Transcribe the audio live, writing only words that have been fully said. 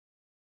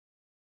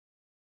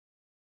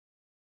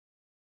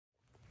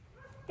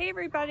Hey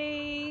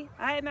everybody,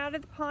 I am out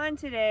of the pond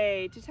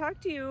today to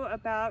talk to you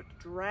about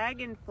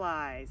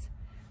dragonflies.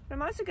 But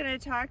I'm also going to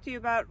talk to you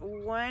about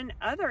one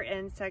other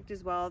insect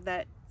as well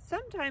that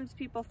sometimes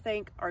people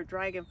think are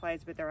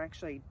dragonflies, but they're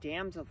actually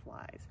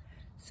damselflies.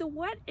 So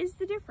what is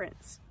the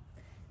difference?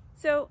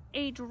 So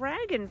a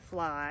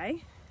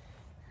dragonfly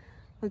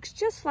looks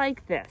just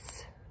like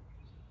this.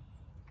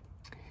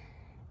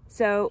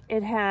 So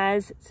it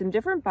has some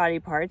different body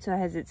parts. So it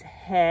has its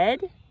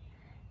head,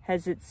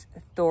 has its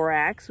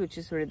thorax, which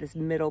is sort of this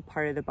middle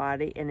part of the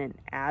body, and an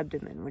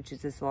abdomen, which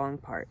is this long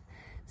part.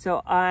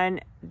 So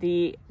on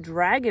the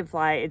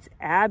dragonfly, its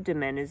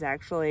abdomen is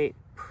actually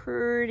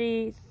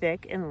pretty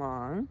thick and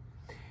long.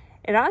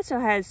 It also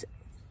has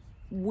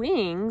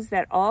wings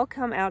that all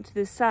come out to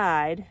the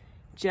side,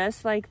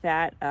 just like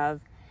that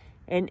of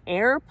an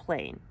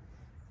airplane.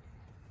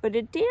 But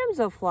a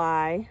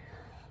damselfly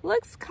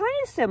looks kind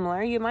of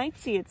similar. You might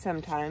see it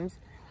sometimes.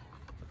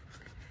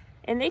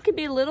 And they could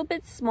be a little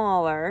bit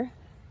smaller,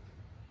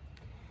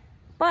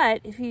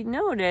 but if you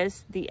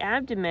notice, the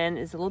abdomen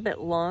is a little bit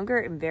longer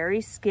and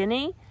very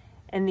skinny,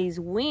 and these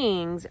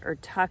wings are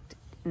tucked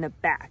in the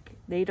back.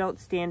 They don't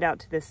stand out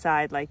to the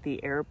side like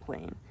the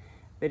airplane,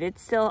 but it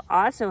still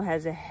also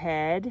has a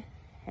head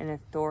and a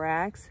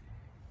thorax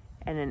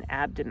and an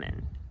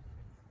abdomen.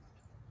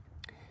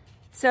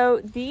 So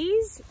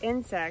these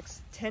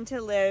insects tend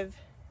to live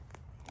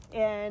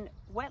in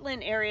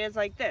wetland areas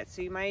like this.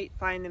 So you might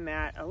find them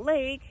at a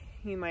lake,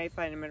 you might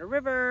find them in a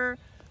river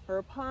or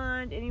a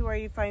pond, anywhere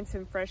you find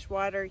some fresh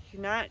water.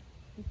 You're not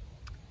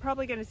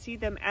probably going to see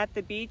them at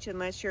the beach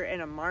unless you're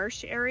in a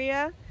marsh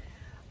area.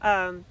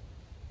 And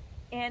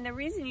the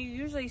reason you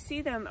usually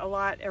see them a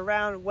lot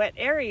around wet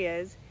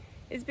areas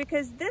is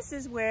because this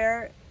is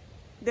where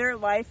their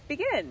life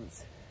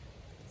begins.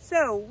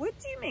 So what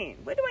do you mean?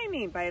 What do I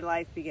mean by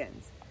life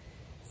begins?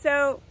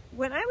 So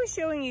when I was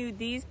showing you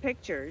these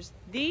pictures,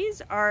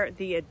 these are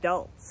the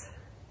adults.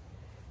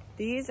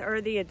 These are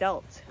the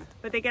adults,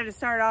 but they got to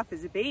start off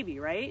as a baby,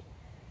 right?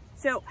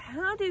 So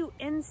how do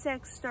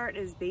insects start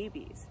as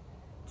babies?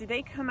 Do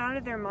they come out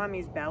of their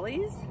mommy's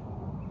bellies?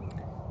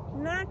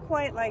 Not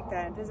quite like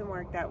that. It doesn't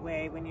work that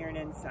way when you're an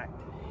insect.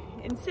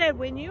 Instead,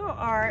 when you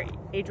are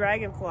a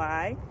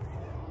dragonfly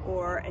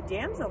or a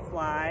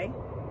damselfly,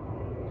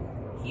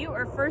 you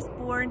are first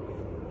born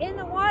in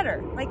the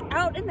water, like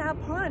out in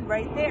that pond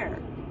right there.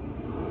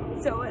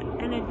 So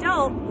an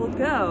adult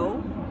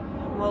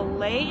will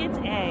lay its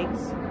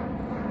eggs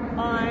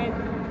on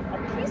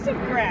a piece of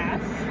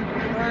grass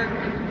or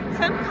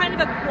some kind of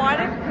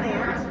aquatic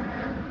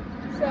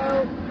plant.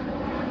 So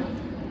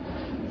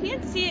you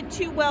can't see it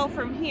too well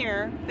from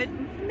here, but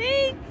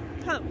may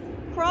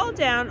crawl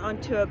down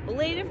onto a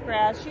blade of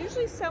grass,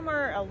 usually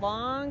somewhere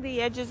along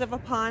the edges of a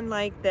pond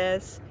like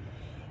this,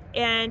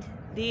 and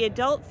the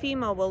adult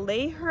female will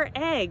lay her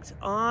eggs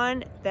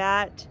on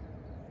that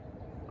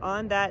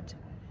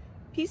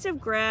piece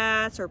of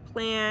grass or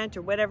plant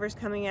or whatever's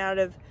coming out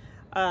of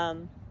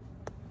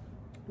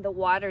the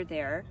water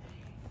there,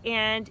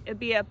 and it'd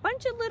be a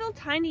bunch of little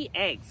tiny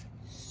eggs,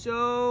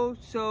 so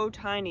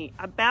tiny,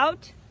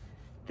 about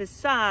the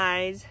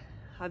size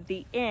of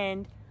the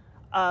end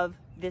of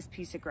this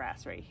piece of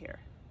grass right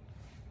here.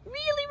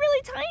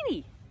 Really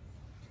tiny.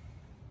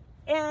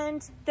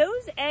 And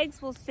those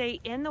eggs will stay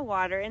in the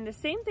water, and the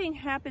same thing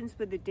happens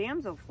with the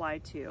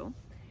damselfly too,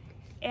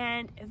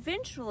 and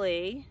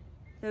eventually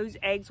those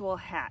eggs will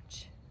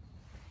hatch.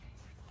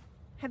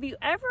 Have you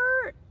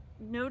ever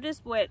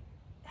noticed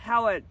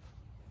how a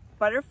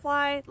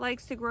butterfly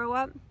likes to grow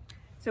up?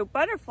 So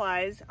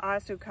butterflies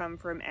also come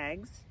from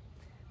eggs,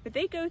 but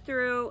they go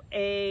through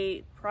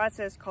a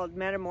process called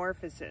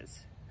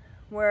metamorphosis,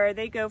 where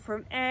they go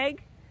from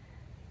egg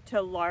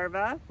to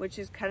larva, which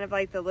is kind of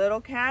like the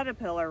little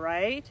caterpillar,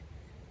 right?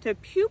 To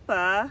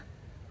pupa,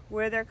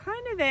 where they're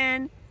kind of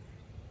in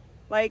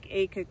like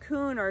a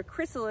cocoon or a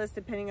chrysalis,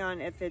 depending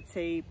on if it's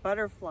a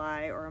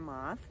butterfly or a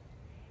moth.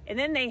 And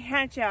then they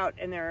hatch out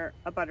and they're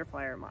a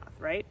butterfly or a moth,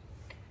 right?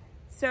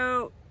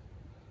 So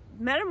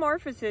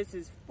metamorphosis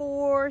is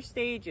 4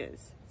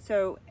 stages.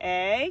 So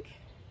egg,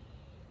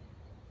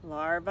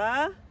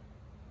 larva,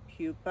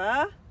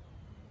 pupa,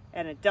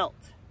 and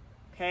adult,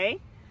 okay?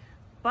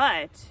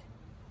 But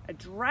a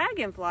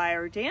dragonfly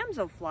or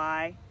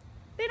damselfly,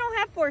 they don't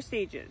have 4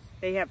 stages.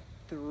 They have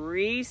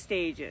 3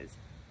 stages.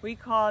 We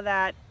call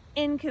that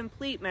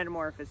incomplete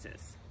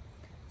metamorphosis.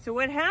 So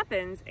what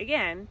happens,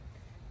 again,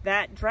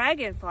 that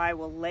dragonfly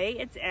will lay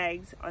its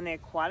eggs on the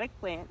aquatic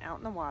plant out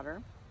in the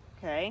water,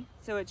 okay?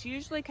 So it's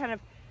usually kind of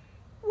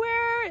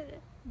where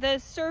the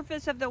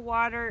surface of the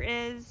water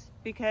is,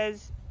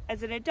 because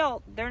as an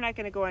adult, they're not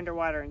going to go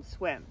underwater and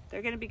swim.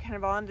 They're going to be kind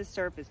of on the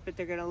surface, but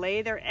they're going to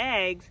lay their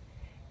eggs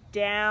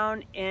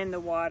down in the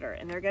water,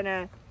 and they're going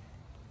to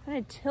kind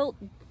of tilt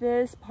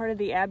this part of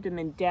the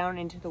abdomen down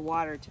into the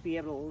water to be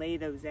able to lay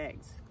those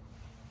eggs.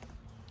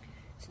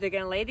 So they're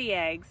going to lay the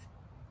eggs,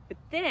 but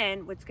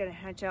then what's going to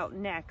hatch out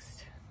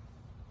next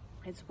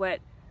is what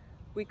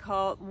we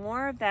call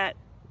more of that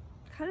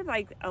kind of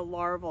like a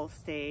larval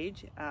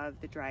stage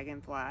of the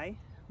dragonfly,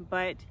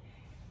 but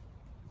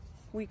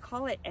we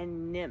call it a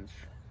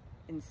nymph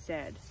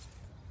instead.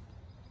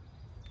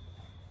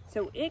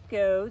 So it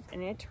goes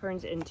and it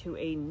turns into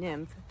a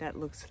nymph that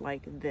looks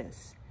like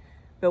this.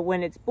 But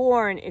when it's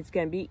born, it's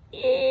going to be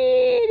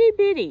itty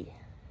bitty.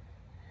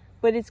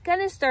 But it's going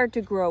to start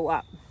to grow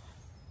up.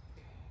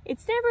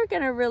 It's never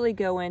going to really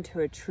go into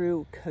a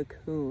true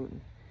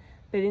cocoon.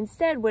 But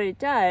instead what it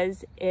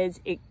does is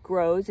it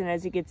grows, and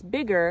as it gets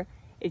bigger,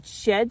 it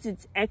sheds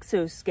its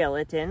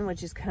exoskeleton,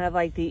 which is kind of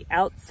like the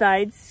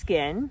outside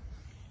skin.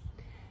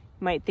 You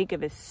might think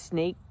of a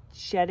snake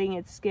shedding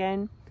its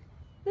skin.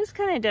 This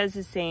kind of does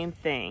the same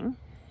thing.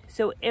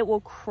 So it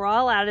will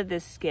crawl out of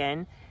this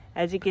skin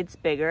as it gets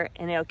bigger,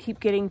 and it'll keep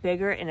getting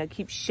bigger, and it'll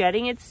keep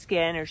shedding its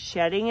skin or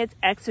shedding its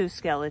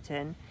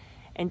exoskeleton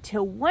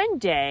until one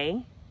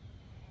day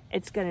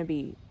it's going to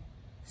be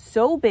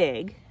so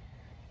big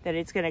that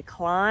it's going to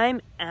climb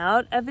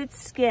out of its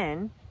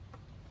skin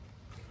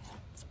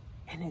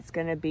and it's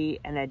going to be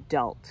an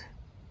adult.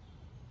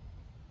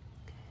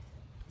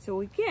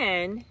 So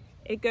again,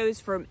 it goes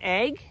from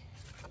egg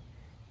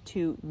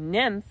to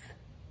nymph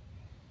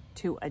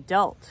to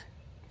adult.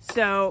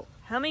 So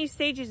how many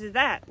stages is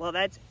that? Well,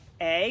 that's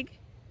egg,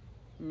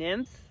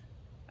 nymph,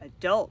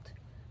 adult.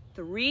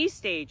 3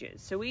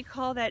 stages. So we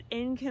call that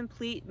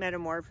incomplete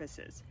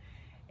metamorphosis.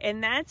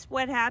 And that's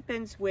what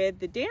happens with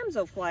the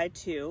damselfly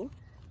too,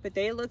 but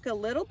they look a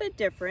little bit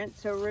different.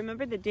 So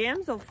remember, the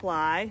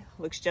damselfly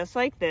looks just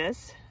like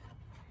this,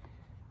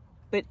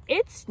 but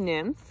its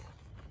nymph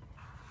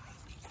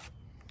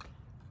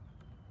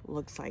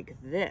looks like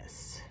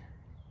this.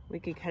 We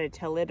can kind of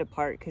tell it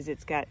apart because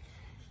it's got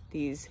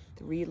these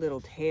 3 little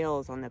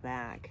tails on the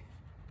back.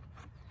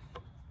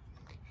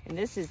 And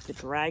this is the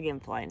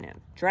dragonfly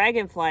nymph.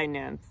 Dragonfly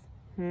nymph,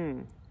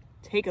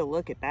 take a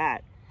look at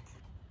that.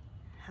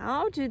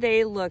 How do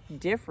they look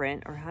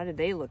different, or how do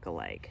they look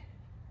alike?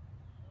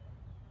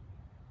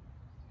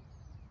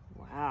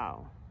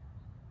 Wow.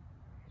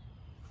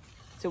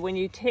 So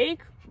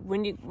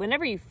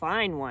whenever you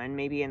find one,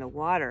 maybe in the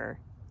water,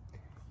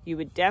 you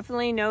would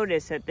definitely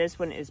notice that this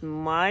one is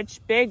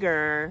much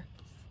bigger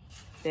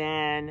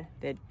than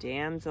the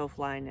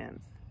damselfly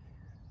nymph.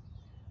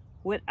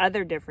 What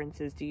other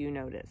differences do you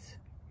notice?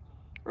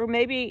 Or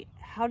maybe,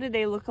 how do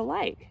they look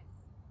alike?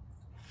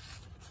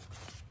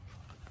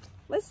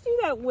 Let's do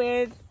that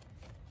with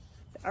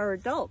our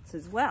adults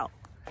as well.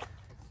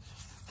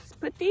 Let's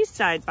put these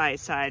side by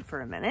side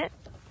for a minute.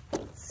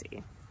 Let's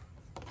see.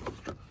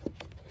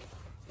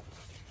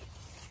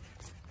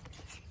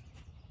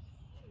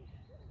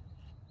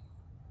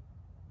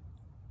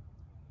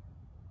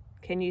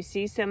 Can you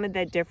see some of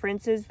the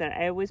differences that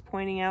I was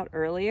pointing out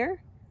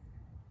earlier?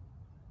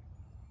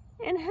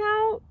 And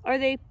how are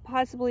they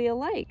possibly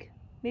alike?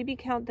 Maybe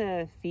count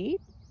the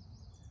feet,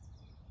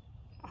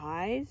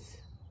 eyes.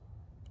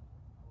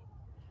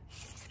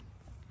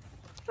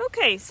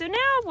 Okay, so now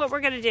what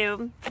we're going to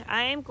do,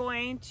 I am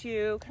going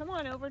to come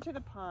on over to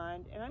the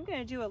pond and I'm going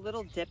to do a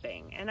little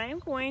dipping, and I am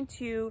going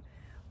to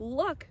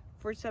look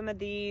for some of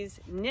these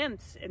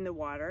nymphs in the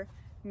water,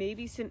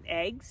 maybe some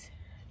eggs.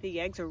 The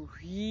eggs are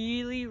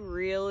really,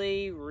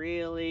 really,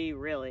 really,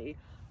 really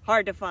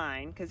hard to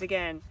find because,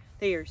 again,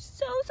 they are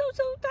so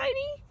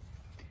tiny.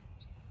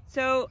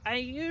 So I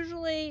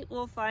usually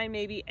will find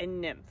maybe a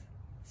nymph.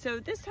 So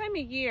this time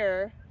of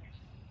year,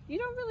 you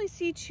don't really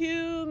see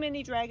too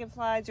many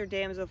dragonflies or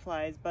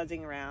damselflies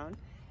buzzing around.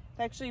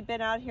 I've actually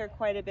been out here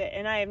quite a bit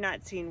and I have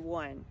not seen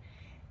one.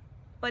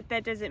 But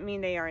that doesn't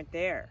mean they aren't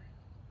there.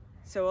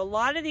 So a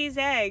lot of these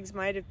eggs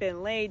might have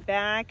been laid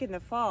back in the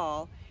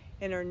fall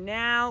and are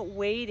now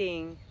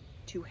waiting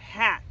to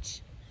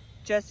hatch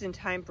just in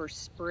time for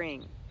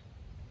spring.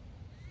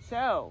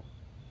 So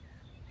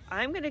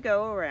I'm gonna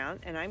go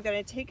around and I'm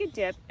gonna take a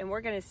dip and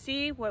we're gonna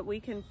see what we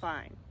can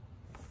find.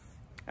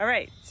 All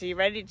right, so you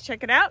ready to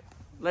check it out?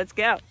 Let's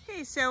go.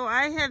 Okay, so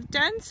I have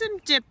done some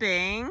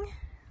dipping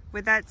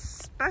with that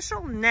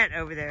special net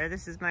over there.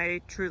 This is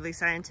my truly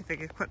scientific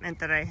equipment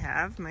that I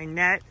have. My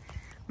net,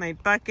 my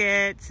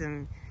bucket,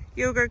 some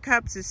yogurt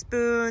cups, a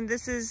spoon.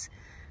 This is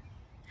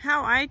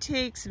how I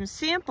take some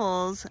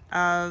samples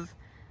of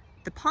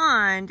the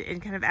pond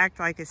and kind of act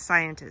like a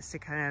scientist to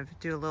kind of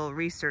do a little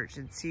research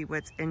and see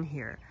what's in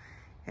here.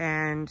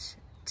 And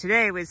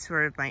today was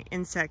sort of my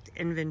insect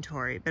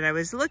inventory, but I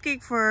was looking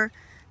for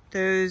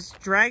those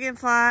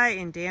dragonfly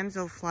and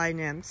damselfly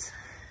nymphs.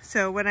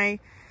 So when I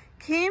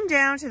came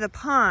down to the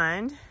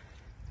pond,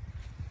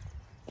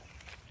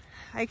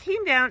 I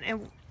came down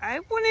and I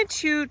wanted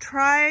to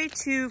try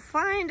to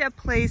find a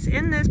place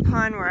in this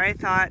pond where I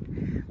thought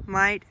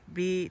might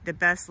be the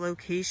best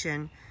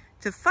location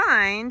to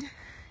find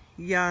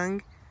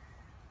young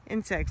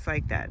insects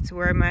like that. So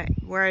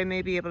where I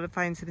may be able to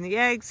find some of the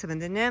eggs, some of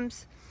the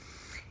nymphs.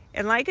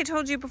 And like I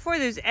told you before,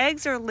 those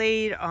eggs are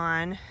laid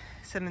on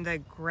some of the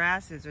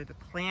grasses or the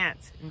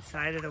plants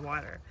inside of the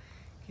water.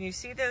 Can you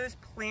see those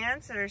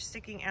plants that are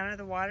sticking out of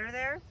the water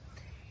there?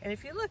 And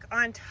if you look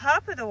on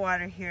top of the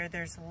water here,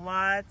 there's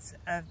lots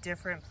of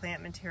different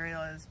plant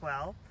material as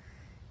well.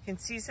 You can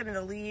see some of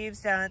the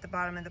leaves down at the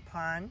bottom of the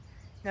pond.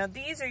 Now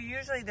these are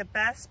usually the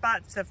best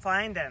spots to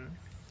find them.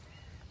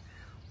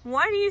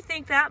 Why do you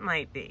think that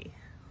might be?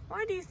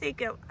 Why do you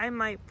think I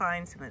might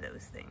find some of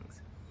those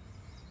things?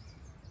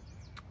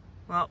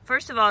 Well,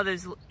 first of all,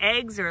 those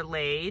eggs are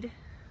laid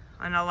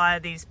on a lot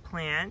of these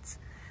plants,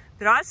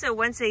 but also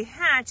once they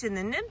hatch and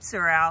the nymphs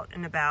are out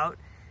and about,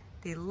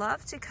 they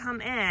love to come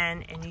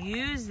in and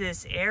use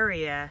this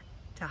area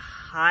to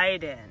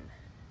hide in.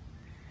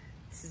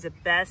 This is the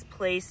best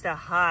place to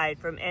hide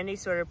from any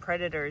sort of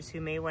predators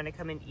who may want to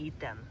come and eat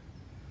them.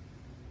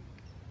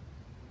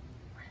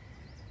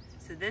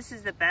 So this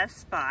is the best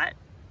spot.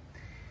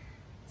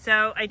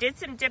 So I did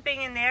some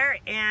dipping in there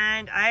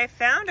and I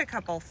found a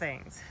couple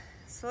things.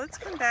 So let's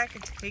come back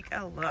and take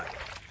a look.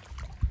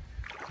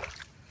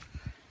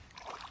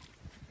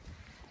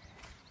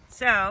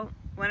 So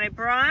when I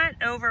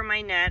brought over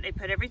my net, I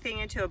put everything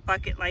into a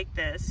bucket like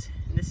this.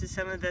 And this is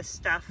some of the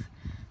stuff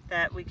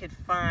that we could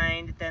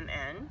find them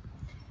in.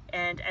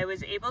 And I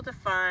was able to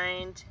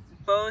find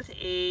both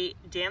a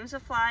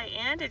damselfly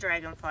and a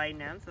dragonfly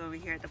nymph over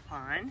here at the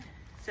pond.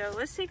 So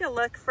let's take a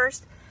look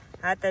first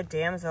at the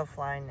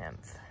damselfly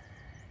nymph.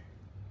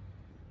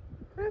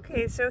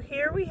 Okay, so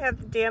here we have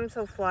the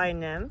damselfly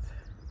nymph.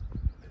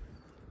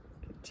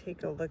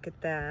 Take a look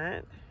at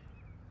that.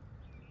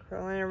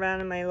 Crawling around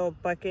in my little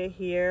bucket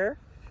here.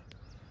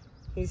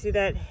 You see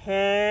that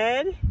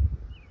head?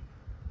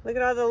 Look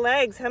at all the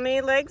legs. How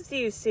many legs do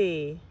you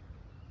see?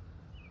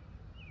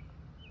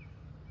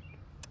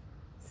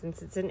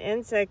 Since it's an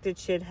insect, it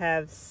should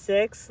have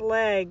 6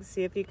 legs.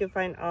 See if you can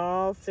find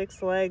all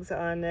 6 legs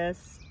on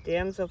this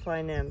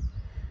damselfly nymph.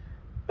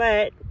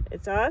 But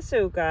it's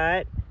also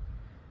got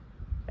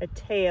a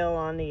tail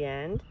on the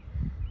end.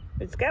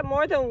 It's got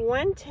more than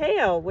one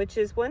tail, which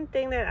is one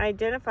thing that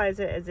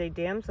identifies it as a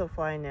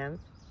damselfly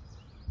nymph.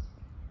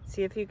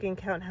 See if you can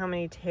count how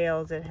many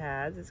tails it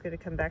has. It's going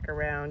to come back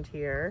around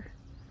here.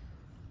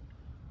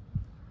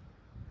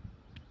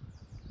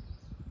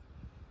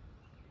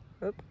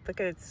 Oop, look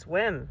at it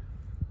swim.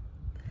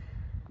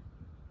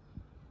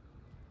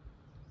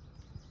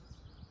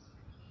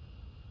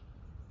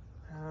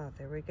 Oh,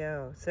 there we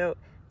go. So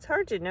it's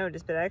hard to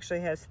notice, but it actually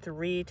has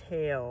 3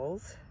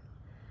 tails.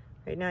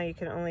 Right now you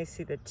can only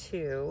see the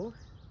 2.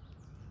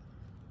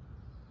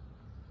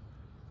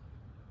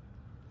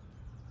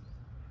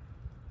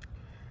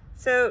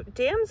 So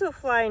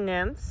damselfly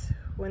nymphs,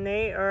 when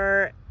they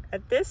are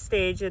at this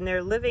stage and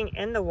they're living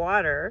in the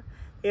water,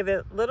 they have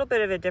a little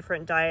bit of a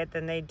different diet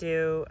than they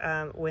do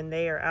when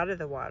they are out of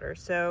the water.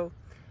 So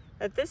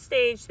at this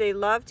stage, they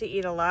love to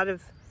eat a lot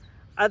of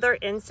other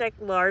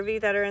insect larvae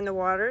that are in the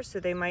water. So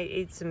they might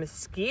eat some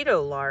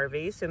mosquito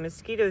larvae. So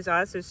mosquitoes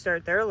also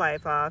start their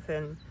life off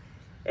in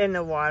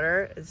the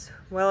water, as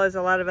well as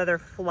a lot of other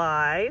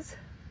flies.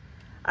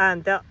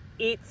 They'll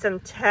eat some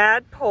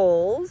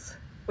tadpoles,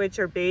 which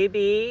are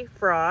baby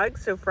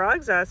frogs. So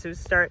frogs also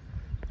start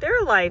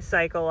their life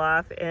cycle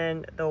off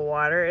in the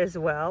water as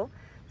well.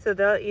 So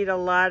they'll eat a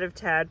lot of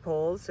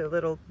tadpoles, so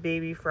little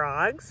baby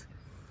frogs.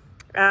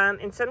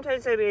 And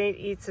sometimes they may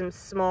eat some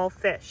small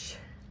fish.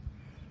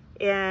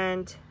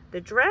 And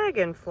the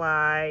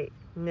dragonfly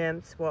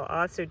nymphs will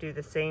also do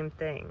the same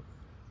thing.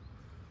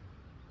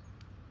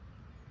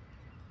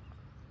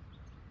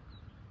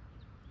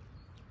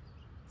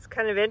 It's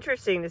kind of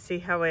interesting to see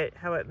how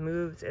it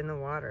moves in the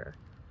water.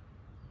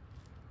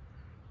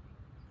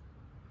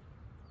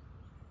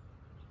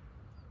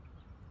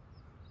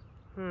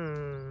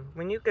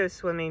 When you go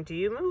swimming, do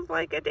you move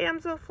like a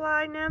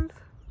damselfly nymph?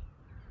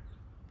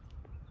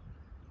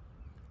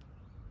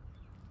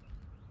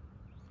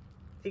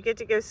 If you get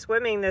to go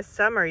swimming this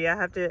summer, you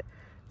have to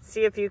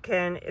see if you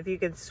can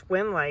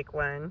swim like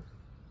one.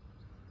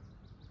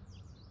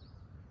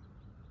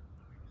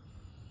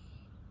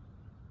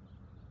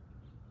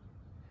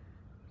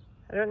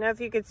 I don't know if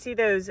you could see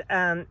those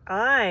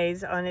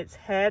eyes on its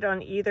head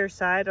on either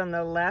side, on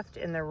the left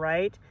and the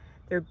right.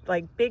 They're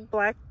like big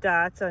black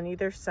dots on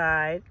either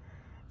side.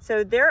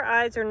 So their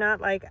eyes are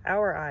not like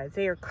our eyes.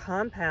 They are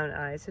compound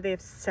eyes. So they have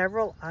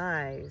several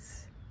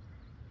eyes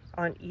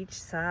on each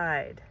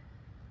side.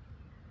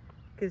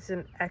 Gives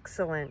them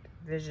excellent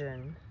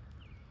vision.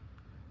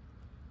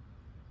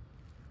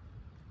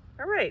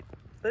 All right,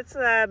 let's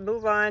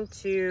move on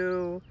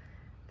to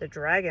the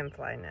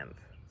dragonfly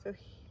nymph.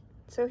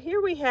 So here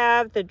we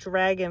have the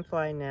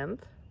dragonfly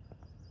nymph.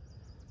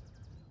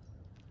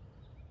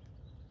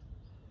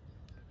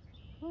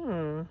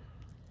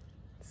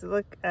 Does it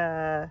look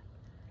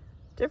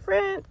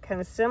different,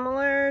 kind of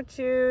similar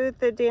to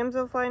the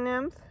damselfly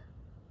nymph?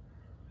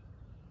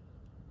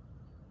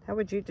 How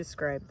would you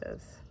describe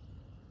this?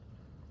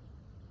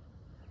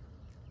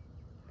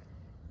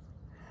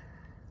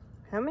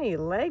 How many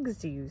legs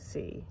do you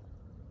see?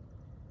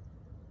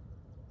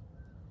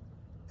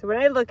 So when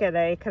I look at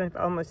it, I kind of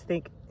almost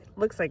think it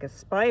looks like a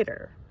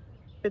spider.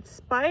 But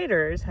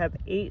spiders have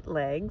 8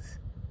 legs.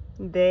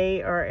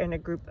 They are in a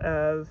group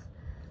of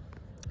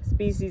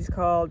species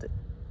called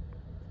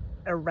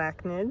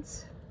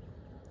arachnids.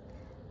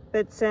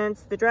 But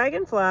since the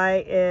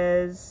dragonfly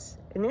is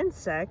an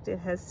insect, it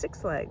has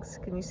 6 legs.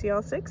 Can you see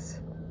all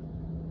 6?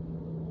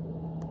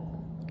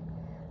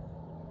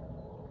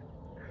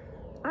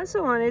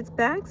 Also on its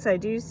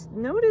backside, do you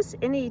notice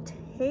any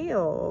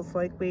tails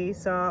like we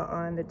saw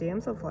on the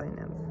damselfly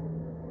nymph?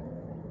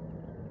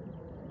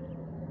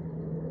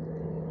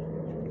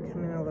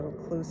 Come in a little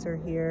closer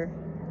here.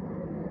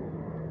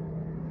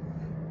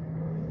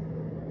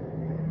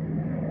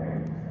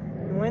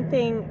 And one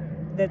thing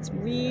that's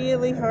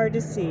really hard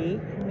to see,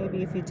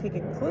 maybe if you take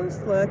a close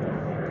look,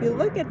 if you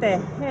look at the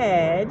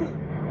head,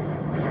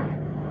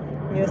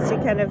 you'll see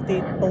kind of the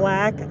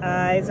black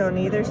eyes on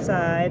either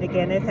side.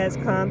 Again, it has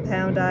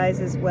compound eyes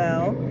as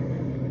well,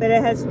 but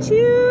it has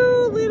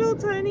two little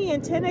tiny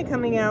antennae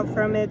coming out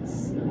from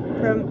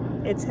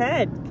its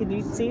head. Can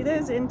you see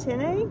those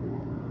antennae?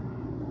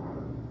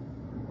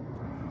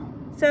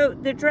 So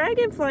the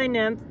dragonfly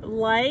nymph,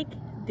 like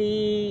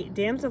the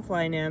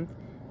damselfly nymph,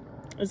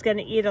 is going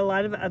to eat a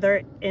lot of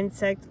other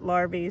insect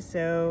larvae,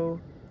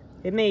 so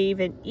it may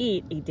even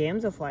eat a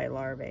damselfly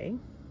larvae.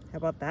 How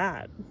about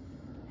that?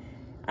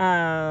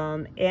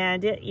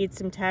 And it eats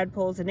some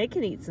tadpoles, and it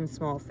can eat some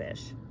small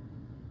fish.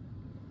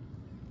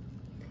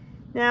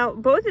 Now,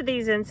 both of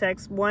these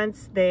insects,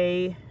 once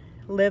they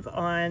live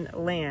on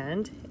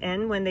land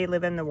and when they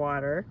live in the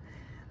water,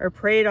 are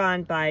preyed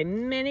on by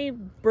many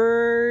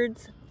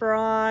birds,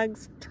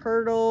 frogs,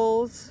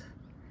 turtles,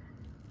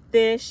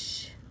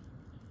 fish.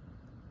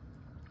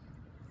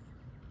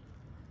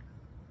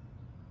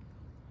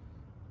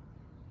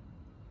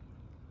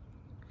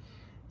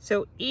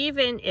 So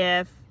even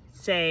if,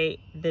 say,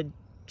 the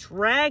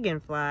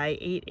dragonfly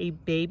ate a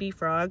baby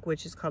frog,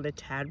 which is called a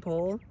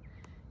tadpole,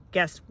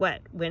 guess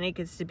what? When it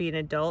gets to be an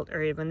adult,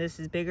 or when this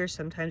is bigger,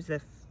 sometimes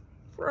the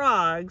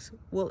frogs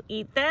will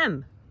eat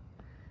them.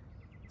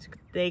 So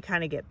they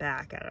kind of get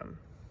back at them.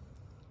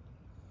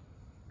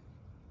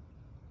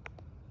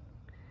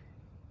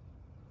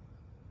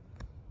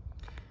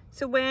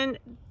 So when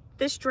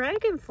this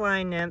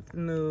dragonfly nymph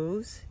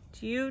moves,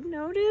 do you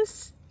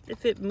notice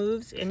if it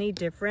moves any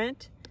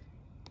different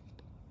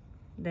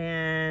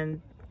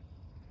than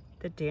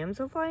the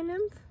damselfly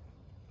nymph?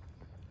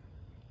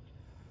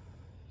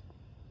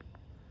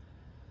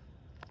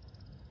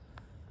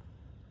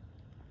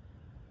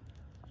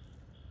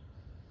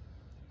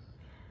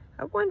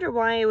 I wonder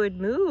why it would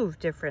move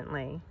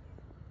differently.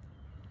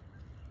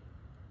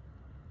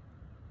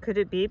 Could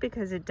it be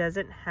because it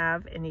doesn't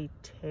have any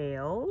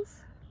tails?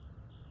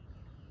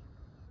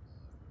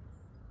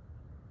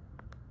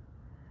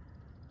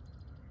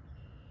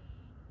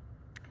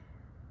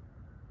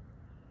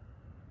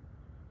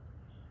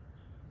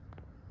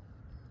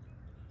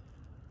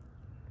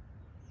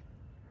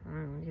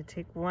 You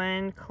take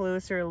one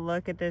closer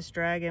look at this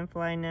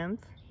dragonfly nymph.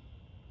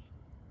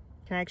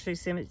 You can actually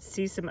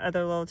see some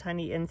other little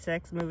tiny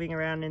insects moving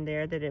around in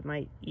there that it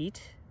might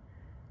eat.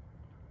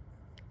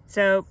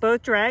 So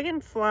both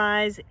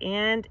dragonflies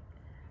and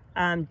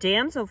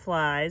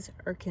damselflies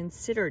are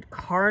considered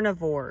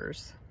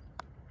carnivores.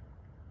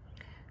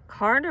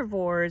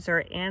 Carnivores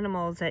are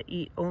animals that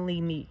eat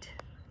only meat.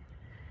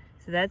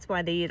 So that's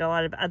why they eat a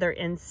lot of other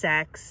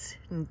insects,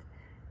 and,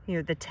 you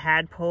know, the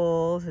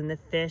tadpoles and the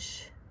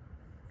fish.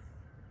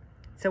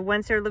 So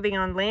once they're living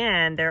on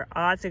land, they're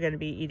also going to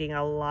be eating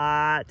a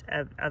lot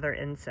of other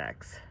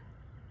insects.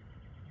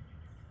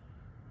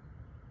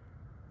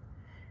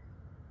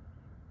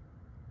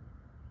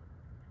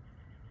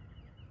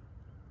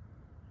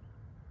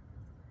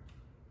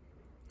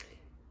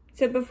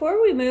 So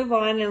before we move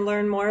on and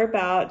learn more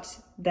about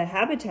the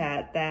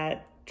habitat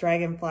that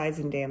dragonflies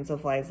and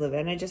damselflies live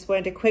in, I just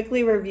wanted to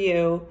quickly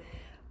review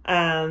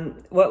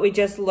what we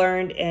just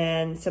learned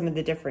and some of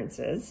the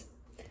differences.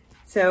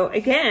 So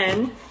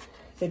again,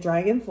 the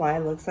dragonfly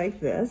looks like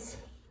this.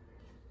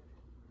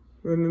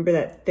 Remember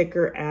that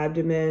thicker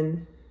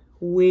abdomen,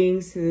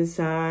 wings to the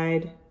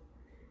side,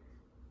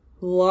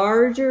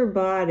 larger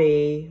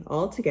body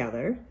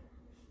altogether.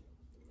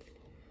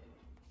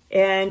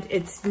 And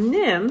its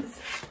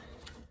nymph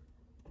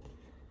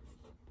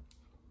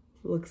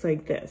looks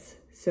like this.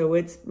 So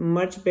it's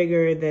much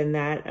bigger than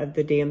that of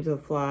the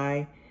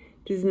damselfly.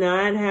 Does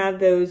not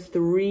have those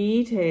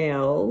three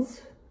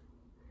tails.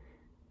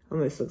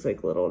 Almost looks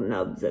like little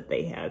nubs that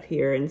they have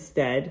here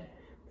instead,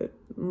 but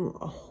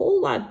a whole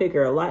lot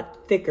bigger, a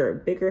lot thicker,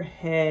 bigger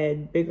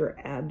head, bigger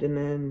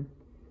abdomen.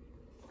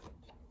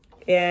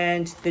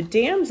 And the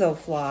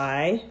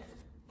damselfly,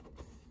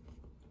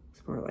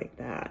 it's more like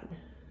that.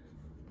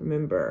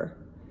 Remember,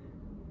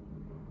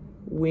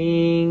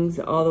 wings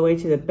all the way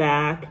to the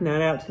back,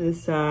 not out to the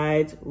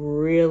sides,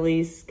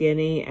 really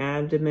skinny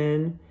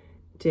abdomen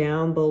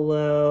down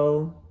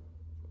below.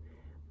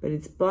 But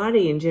its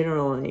body in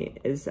general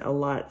is a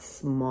lot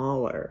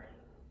smaller.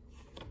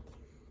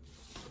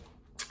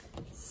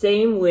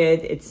 Same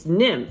with its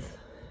nymph,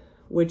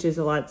 which is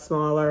a lot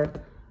smaller,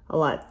 a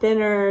lot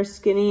thinner,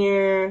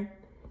 skinnier.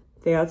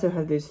 They also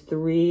have those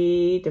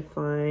three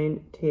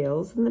defined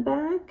tails in the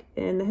back,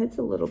 and the head's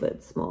a little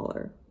bit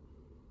smaller.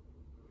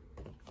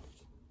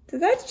 So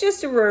that's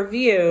just a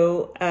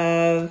review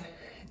of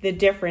the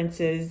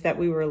differences that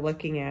we were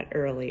looking at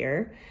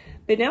earlier.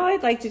 But now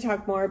I'd like to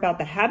talk more about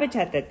the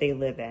habitat that they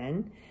live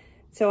in.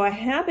 So a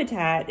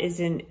habitat is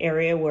an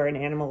area where an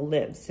animal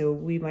lives. So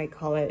we might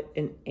call it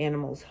an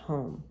animal's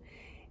home.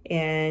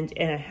 And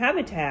in a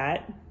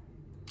habitat,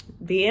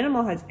 the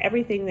animal has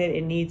everything that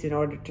it needs in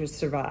order to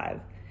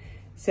survive.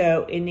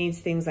 So it needs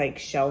things like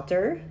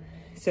shelter,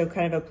 so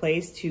kind of a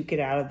place to get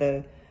out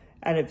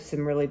of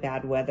some really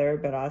bad weather,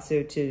 but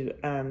also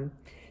to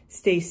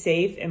stay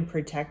safe and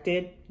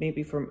protected,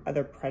 maybe from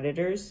other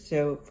predators,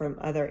 so from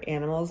other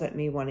animals that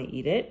may want to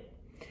eat it.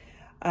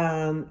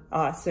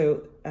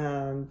 Also,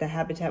 the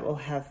habitat will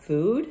have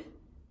food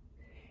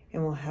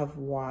and will have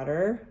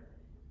water.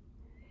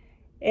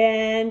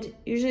 And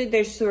usually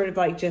there's sort of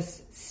like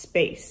just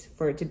space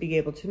for it to be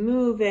able to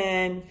move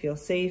in, feel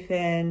safe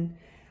in.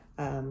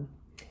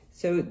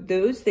 So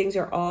those things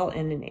are all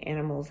in an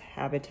animal's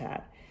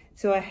habitat.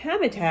 So a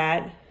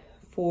habitat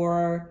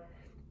for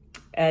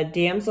a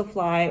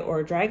damselfly or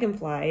a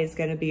dragonfly is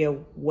going to be a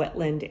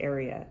wetland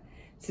area.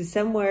 So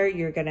somewhere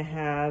you're going to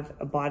have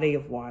a body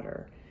of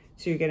water.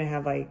 So you're going to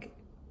have like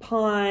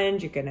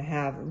pond, you're going to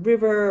have a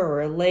river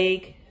or a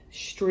lake,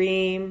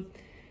 stream.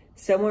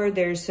 Somewhere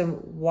there's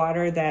some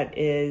water that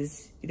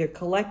is either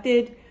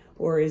collected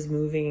or is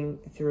moving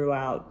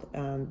throughout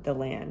the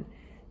land.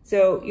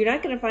 So you're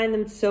not going to find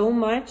them so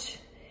much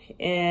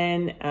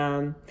in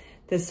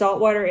the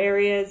saltwater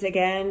areas.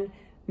 Again,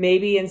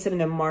 maybe in some of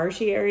the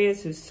marshy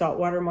areas, so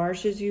saltwater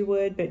marshes you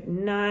would, but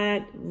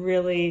not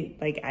really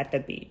like at the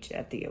beach,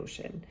 at the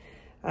ocean.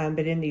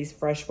 But in these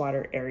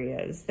freshwater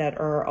areas that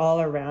are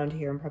all around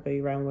here and probably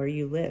around where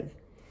you live.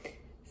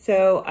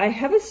 So I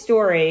have a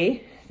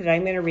story that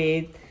I'm going to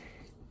read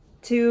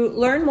to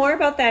learn more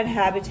about that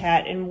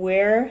habitat and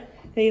where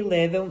they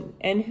live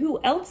and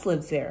who else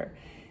lives there.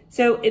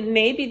 So it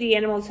may be the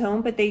animal's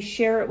home, but they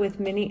share it with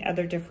many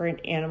other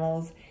different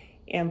animals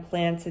and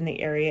plants in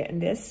the area.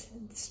 And this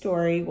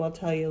story will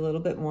tell you a little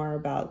bit more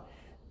about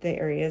the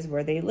areas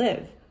where they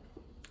live.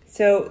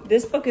 So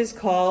this book is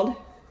called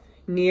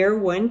Near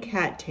One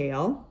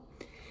Cattail.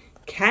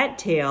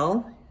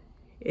 Cattail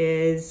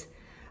is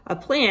a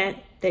plant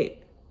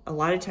that a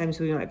lot of times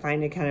we might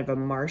find in kind of a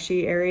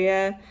marshy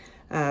area,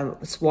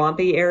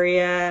 swampy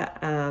area,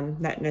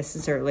 not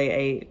necessarily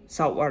a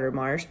saltwater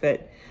marsh,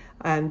 but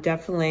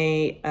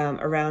definitely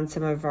around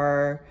some of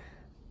our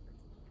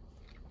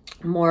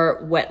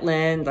more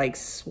wetland, like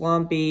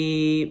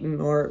swampy,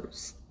 more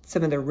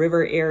some of the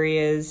river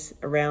areas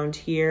around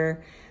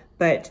here.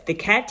 But the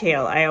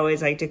cattail, I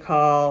always like to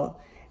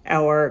call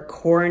our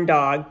corn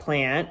dog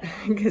plant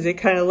because it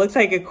kind of looks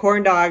like a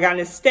corn dog on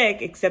a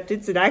stick, except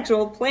it's an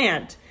actual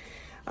plant.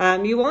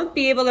 You won't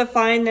be able to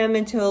find them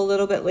until a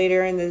little bit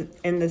later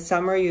in the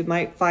summer. You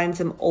might find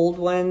some old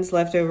ones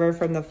left over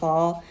from the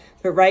fall.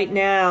 But right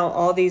now,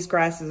 all these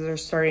grasses are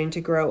starting to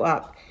grow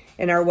up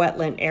in our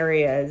wetland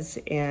areas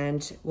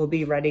and will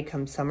be ready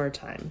come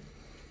summertime.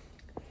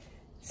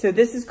 So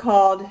this is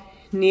called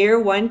Near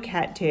One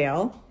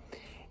Cattail,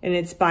 and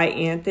it's by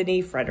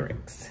Anthony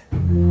Fredericks.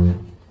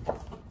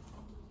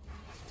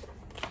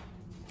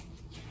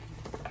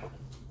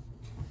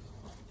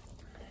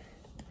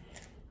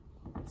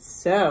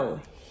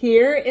 So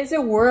here is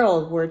a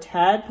world where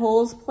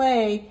tadpoles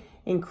play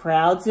and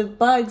crowds of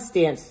bugs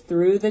dance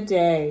through the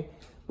day.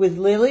 With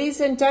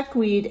lilies and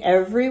duckweed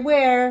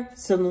everywhere,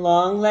 some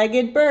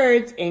long-legged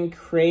birds and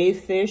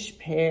crayfish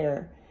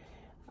pair.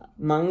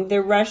 Among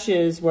the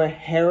rushes where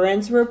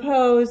herons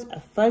repose, a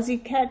fuzzy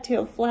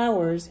cattail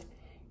flowers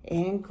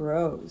and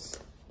grows.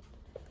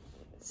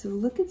 So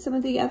look at some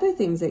of the other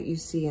things that you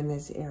see in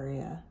this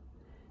area.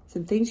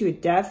 Some things you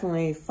would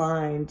definitely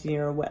find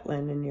near a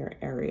wetland in your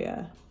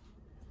area.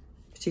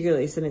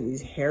 Particularly some of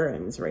these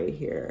herons right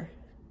here.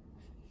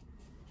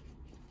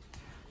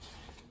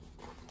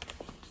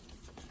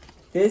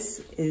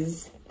 This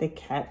is the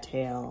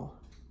cattail.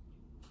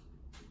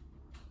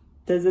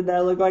 Doesn't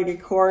that look like a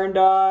corn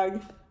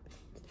dog?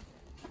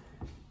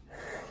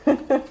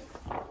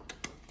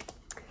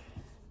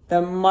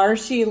 The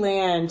marshy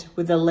land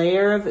with a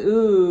layer of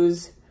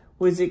ooze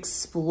was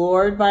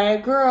explored by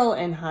a girl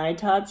in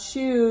high-top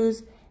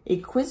shoes. A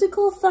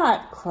quizzical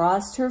thought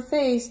crossed her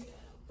face.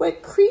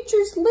 What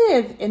creatures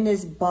live in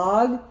this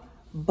boggy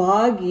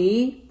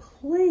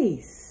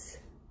place?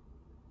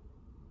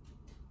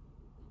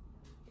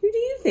 Who do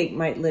you think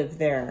might live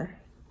there?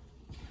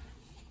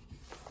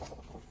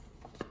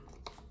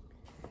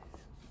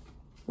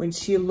 When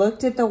she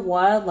looked at the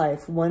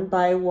wildlife one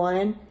by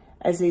one,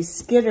 as they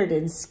skittered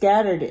and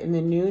scattered in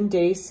the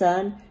noonday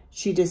sun,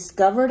 she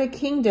discovered a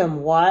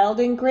kingdom wild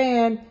and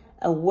grand,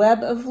 a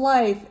web of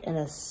life in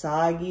a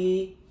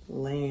soggy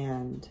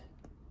land.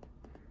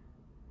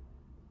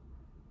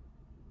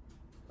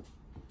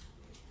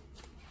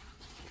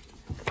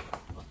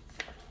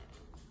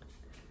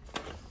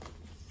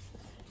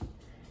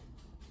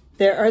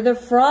 There are the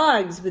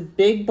frogs with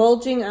big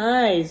bulging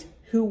eyes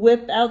who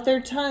whip out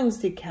their tongues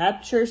to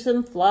capture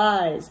some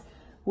flies.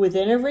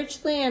 Within a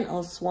rich land,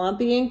 all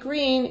swampy and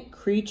green,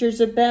 creatures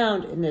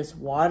abound in this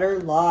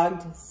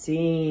waterlogged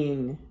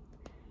scene.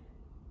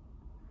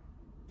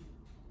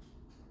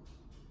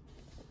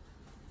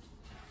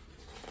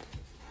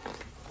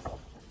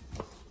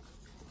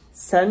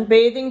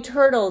 Sunbathing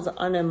turtles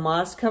on a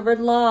moss-covered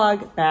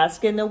log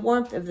bask in the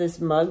warmth of this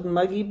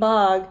muggy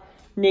bog.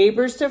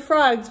 Neighbors to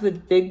frogs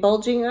with big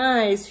bulging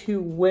eyes who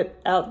whip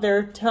out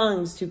their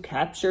tongues to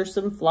capture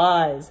some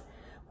flies.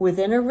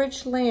 Within a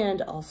rich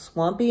land all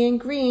swampy and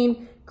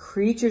green,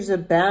 creatures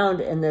abound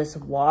in this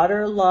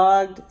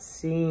waterlogged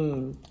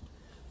scene.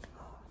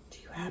 Do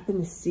you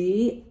happen to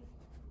see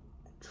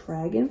a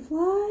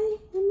dragonfly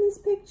in this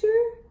picture?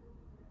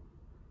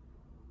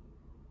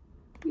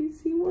 You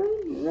see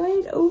one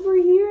right over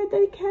here at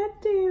the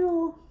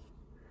cattail.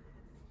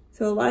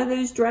 So a lot of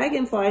those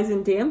dragonflies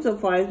and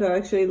damselflies will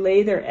actually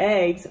lay their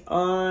eggs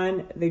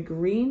on the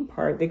green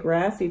part, the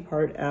grassy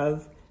part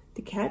of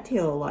the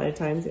cattail a lot of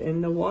times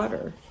in the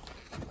water.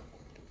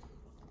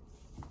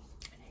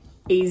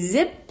 A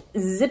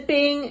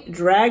zipping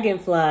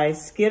dragonfly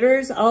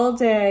skitters all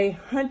day,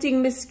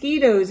 hunting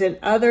mosquitoes and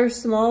other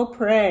small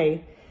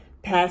prey,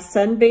 past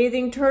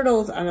sunbathing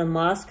turtles on a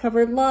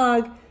moss-covered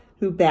log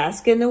who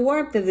bask in the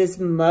warmth of this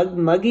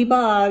muggy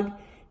bog.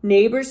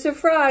 Neighbors to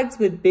frogs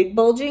with big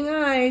bulging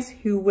eyes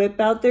who whip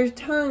out their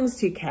tongues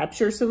to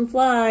capture some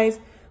flies.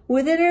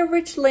 Within a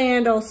rich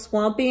land all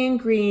swampy and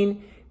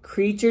green,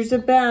 creatures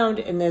abound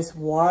in this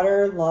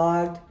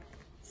waterlogged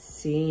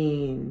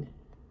scene.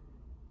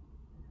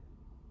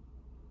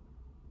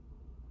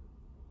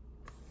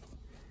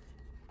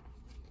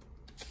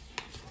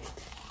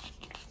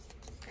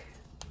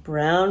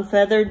 Brown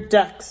feathered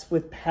ducks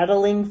with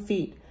paddling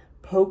feet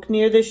poke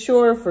near the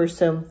shore for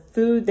some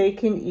food they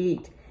can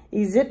eat.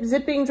 A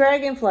zipping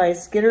dragonfly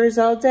skitters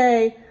all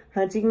day,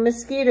 hunting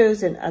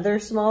mosquitoes and other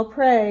small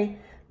prey,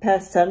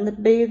 past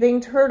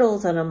sunbathing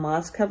turtles on a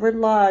moss-covered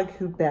log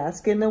who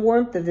bask in the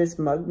warmth of this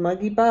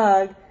muggy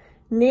bog.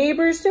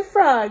 Neighbors to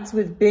frogs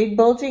with big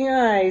bulging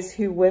eyes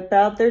who whip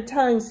out their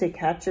tongues to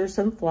capture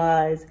some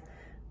flies.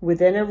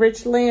 Within a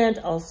rich land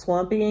all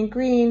swampy and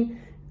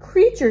green,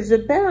 creatures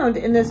abound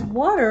in this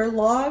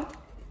waterlogged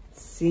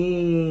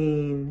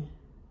scene.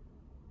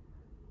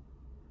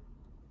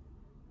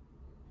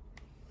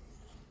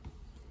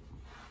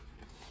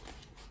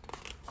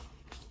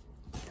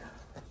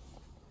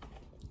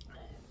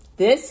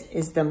 This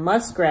is the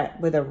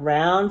muskrat with a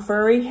round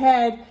furry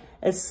head,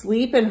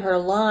 asleep in her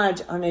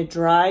lodge on a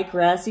dry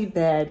grassy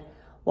bed,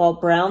 while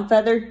brown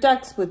feathered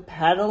ducks with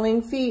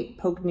paddling feet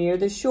poke near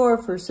the shore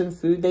for some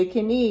food they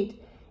can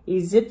eat. A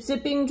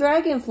zipping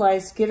dragonfly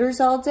skitters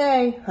all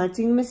day,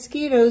 hunting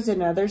mosquitoes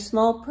and other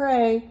small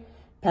prey,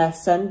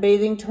 past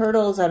sunbathing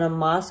turtles on a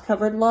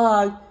moss-covered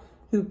log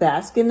who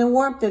bask in the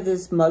warmth of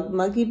this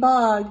muggy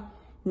bog.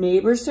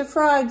 Neighbors to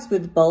frogs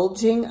with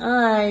bulging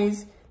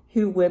eyes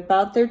who whip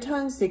out their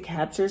tongues to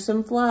capture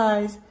some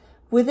flies.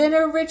 Within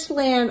a rich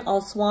land, all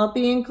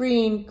swampy and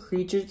green,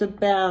 creatures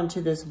abound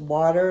to this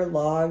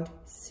waterlogged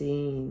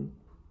scene.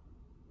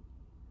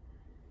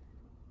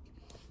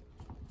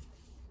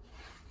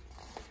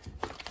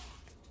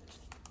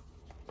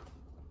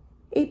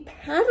 A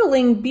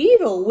paddling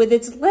beetle with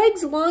its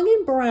legs long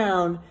and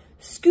brown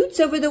scoots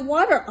over the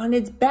water on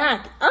its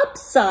back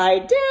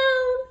upside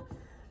down.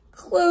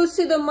 Close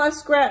to the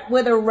muskrat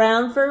with a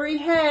round furry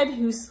head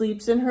who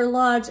sleeps in her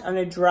lodge on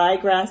a dry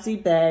grassy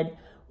bed,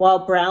 while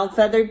brown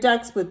feathered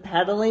ducks with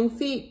paddling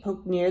feet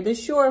poke near the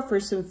shore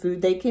for some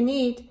food they can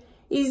eat.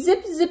 A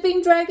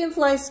zipping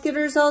dragonfly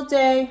skitters all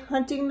day,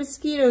 hunting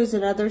mosquitoes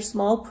and other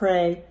small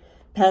prey,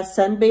 past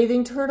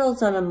sunbathing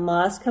turtles on a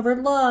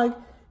moss-covered log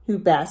who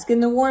bask in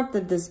the warmth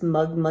of this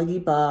muggy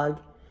bog.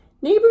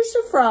 Neighbors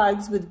to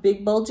frogs with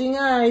big bulging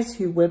eyes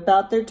who whip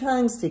out their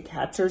tongues to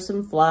capture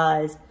some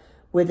flies.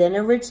 Within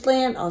a rich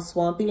land, all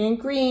swampy and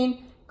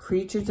green,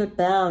 creatures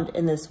abound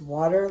in this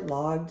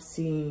waterlogged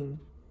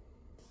scene.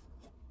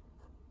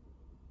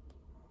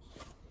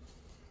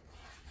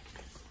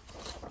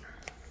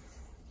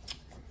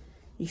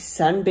 A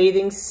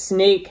sunbathing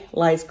snake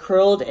lies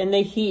curled in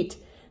the heat,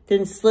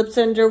 then slips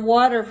under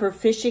water for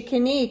fish it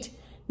can eat,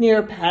 near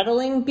a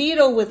paddling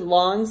beetle with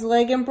long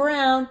legs and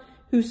brown,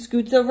 who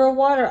scoots over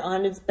water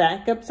on its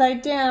back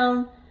upside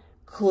down.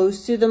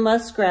 Close to the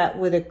muskrat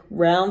with a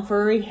round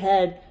furry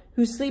head,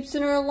 who sleeps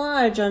in her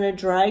lodge on a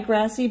dry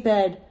grassy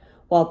bed,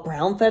 while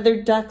brown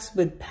feathered ducks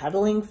with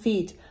paddling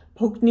feet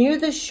poke near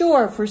the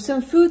shore for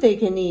some food they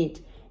can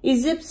eat. A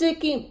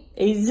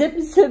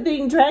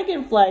zip-zipping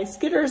dragonfly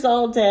skitters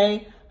all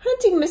day,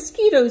 hunting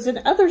mosquitoes and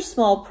other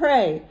small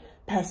prey,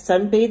 past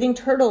sunbathing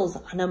turtles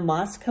on a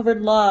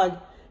moss-covered log,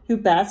 who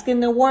bask in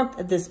the warmth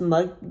of this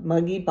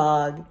muggy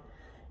bog.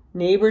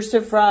 Neighbors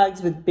to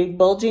frogs with big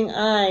bulging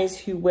eyes,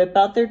 who whip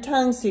out their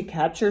tongues to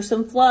capture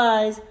some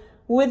flies.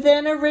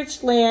 Within a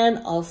rich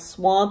land, all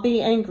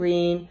swampy and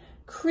green,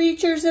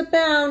 creatures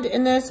abound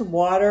in this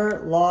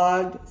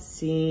waterlogged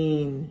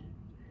scene.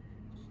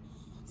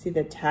 See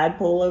the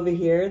tadpole over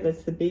here?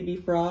 That's the baby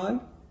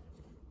frog.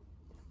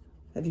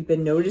 Have you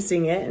been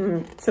noticing it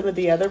in some of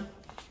the other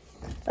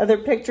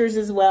pictures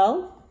as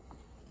well?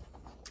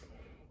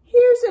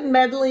 Here's a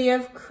medley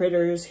of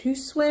critters who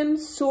swim,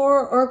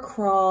 soar, or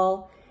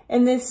crawl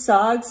in this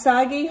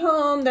soggy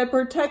home that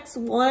protects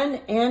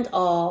one and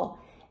all.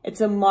 It's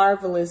a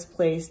marvelous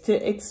place to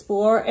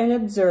explore and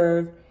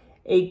observe.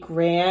 a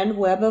grand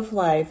web of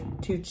life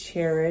to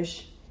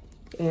cherish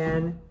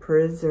and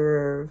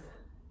preserve.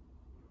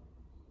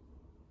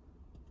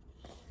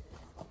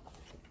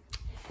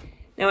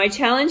 Now I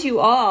challenge you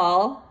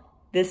all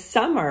this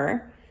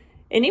summer,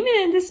 and even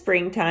in the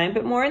springtime,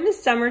 but more in the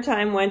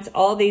summertime once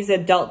all these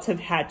adults have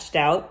hatched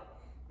out,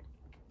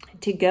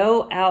 to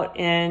go out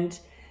and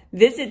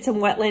visit some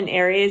wetland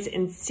areas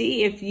and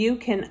see if you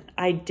can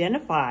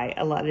identify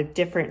a lot of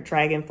different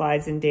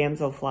dragonflies and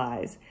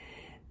damselflies.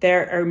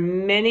 There are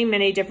many,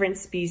 many different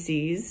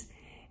species,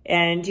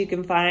 and you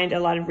can find a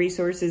lot of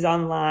resources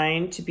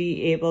online to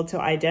be able to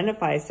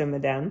identify some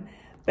of them.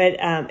 But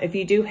if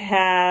you do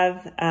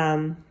have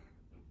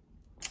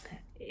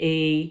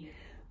a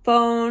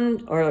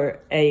phone or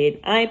an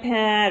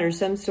iPad or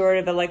some sort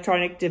of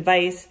electronic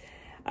device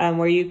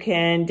where you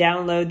can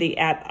download the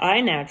app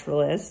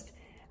iNaturalist,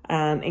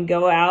 and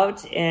go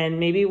out and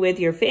maybe with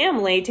your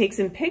family, take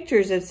some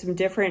pictures of some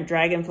different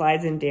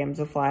dragonflies and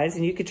damselflies,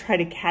 and you could try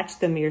to catch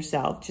them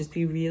yourself. Just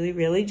be really,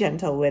 really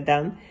gentle with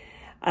them.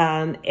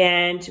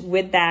 And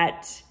with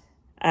that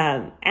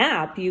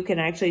app, you can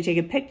actually take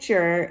a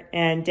picture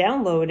and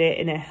download it,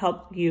 and it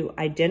helps you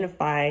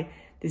identify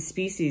the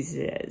species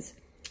it is.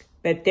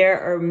 But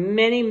there are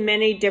many,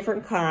 many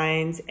different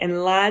kinds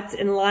and lots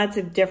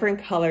of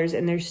different colors,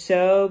 and they're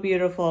so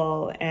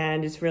beautiful,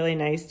 and it's really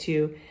nice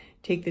to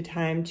take the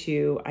time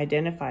to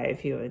identify a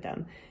few of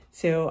them.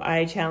 So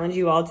I challenge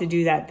you all to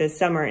do that this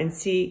summer and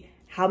see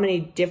how many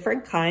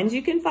different kinds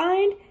you can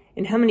find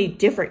and how many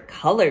different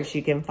colors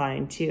you can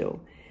find too.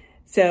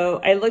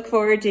 So I look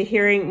forward to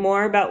hearing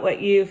more about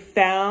what you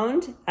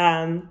found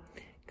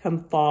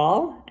come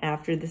fall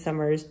after the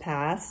summer has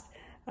passed.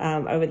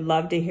 I would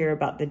love to hear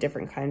about the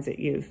different kinds that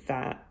you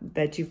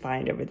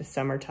find over the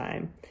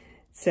summertime.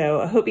 So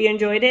I hope you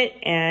enjoyed it,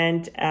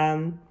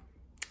 and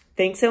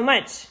thanks so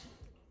much.